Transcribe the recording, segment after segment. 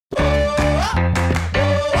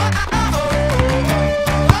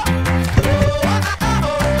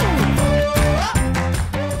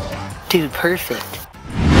Dude, perfect.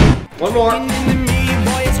 One more.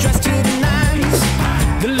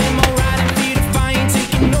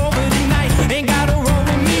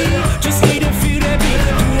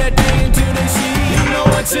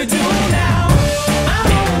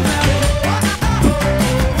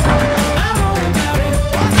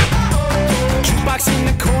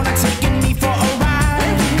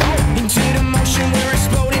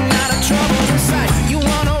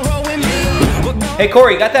 Hey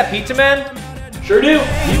Corey, got that pizza, man? Sure do. You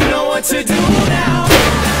know what to do now.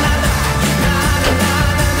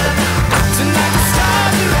 Tonight the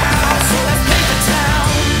stars are out, so let's take the town.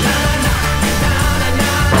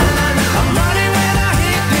 I'm running when I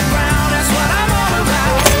hit the ground, that's what I'm all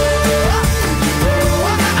about.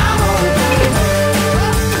 I'm all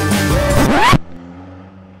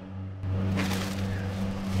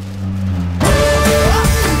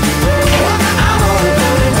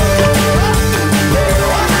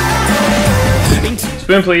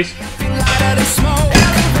Spoon, please.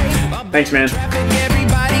 Thanks, man.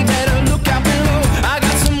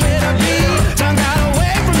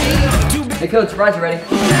 Hey, Coach, surprise, you ready?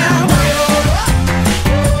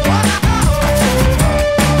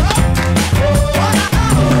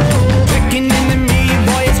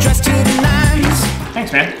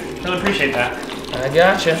 Thanks, man. Really appreciate that. I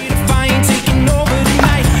gotcha.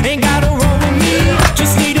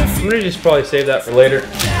 I'm gonna just probably save that for later.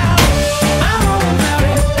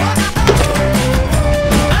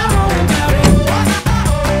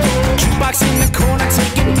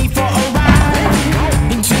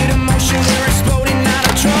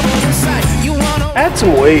 Add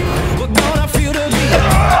some weight.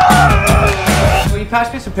 Will you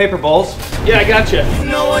pass me some paper bowls? Yeah, I gotcha. You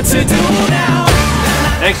know what to do now.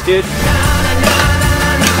 Thanks, dude.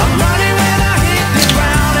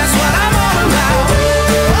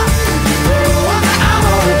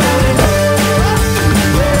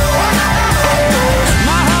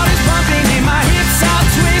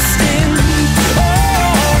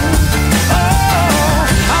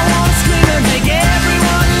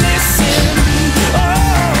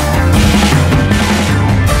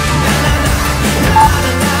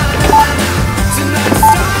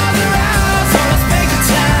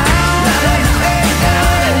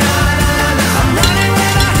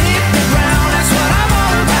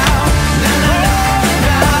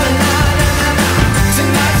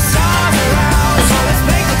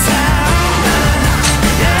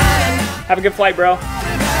 Have a good flight, bro.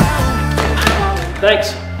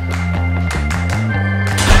 Thanks.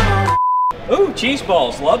 Ooh, cheese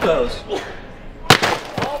balls. Love those.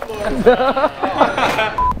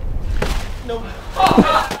 No.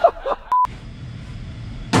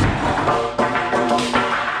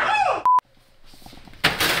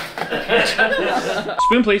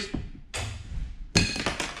 Spoon, please.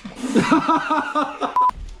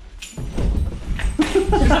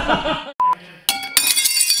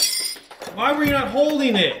 Why were you not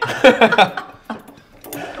holding it?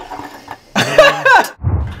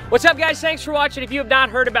 What's up, guys? Thanks for watching. If you have not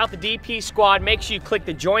heard about the DP Squad, make sure you click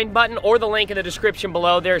the join button or the link in the description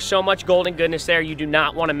below. There's so much golden goodness there you do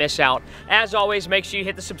not want to miss out. As always, make sure you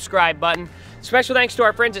hit the subscribe button. Special thanks to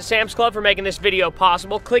our friends at Sam's Club for making this video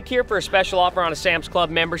possible. Click here for a special offer on a Sam's Club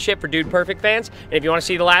membership for Dude Perfect fans. And if you want to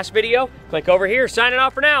see the last video, click over here. Signing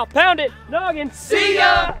off for now. Pound it. Noggin. See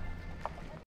ya!